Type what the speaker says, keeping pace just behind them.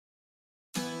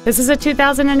This is a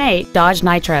 2008 Dodge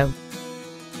Nitro.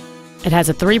 It has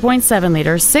a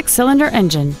 3.7-liter six-cylinder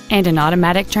engine and an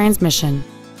automatic transmission.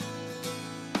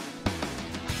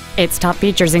 Its top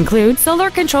features include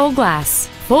solar-controlled glass,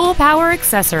 full power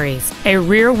accessories, a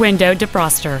rear window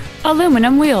defroster,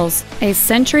 aluminum wheels, a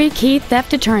Sentry key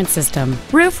theft deterrent system,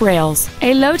 roof rails,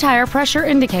 a low tire pressure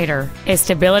indicator, a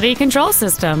stability control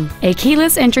system, a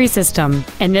keyless entry system,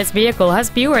 and this vehicle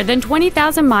has fewer than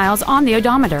 20,000 miles on the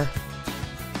odometer.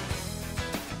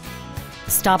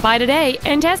 Stop by today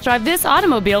and test drive this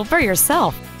automobile for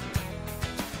yourself.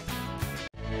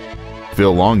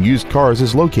 Phil Long Used Cars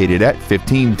is located at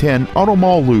 1510 Auto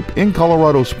Mall Loop in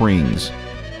Colorado Springs.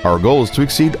 Our goal is to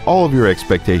exceed all of your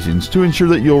expectations to ensure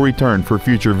that you'll return for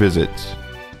future visits.